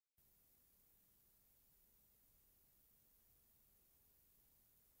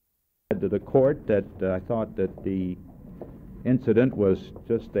To the court that I thought that the incident was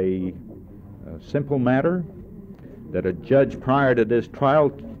just a simple matter, that a judge prior to this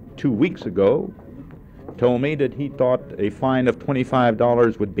trial 2 weeks ago told me that he thought a fine of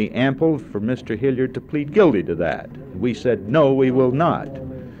 $25 would be ample for Mr. Hilliard to plead guilty to that. We said, no, we will not.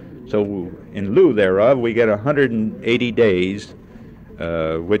 So in lieu thereof, we get 180 days,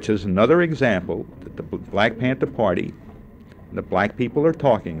 which is another example that the Black Panther Party, the black people are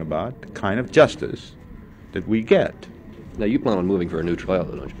talking about, the kind of justice that we get. Now, you plan on moving for a new trial,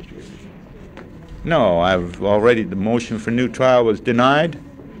 though, don't you, Mr. Reed? No, I've already, the motion for new trial was denied,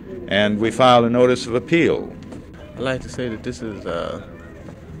 and we filed a notice of appeal. I'd like to say that this is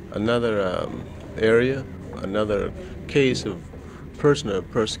another area, another case of personal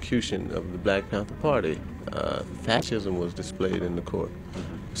persecution of the Black Panther Party. Fascism was displayed in the court.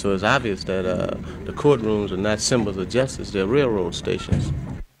 So it's obvious that the courtrooms are not symbols of justice, they're railroad stations.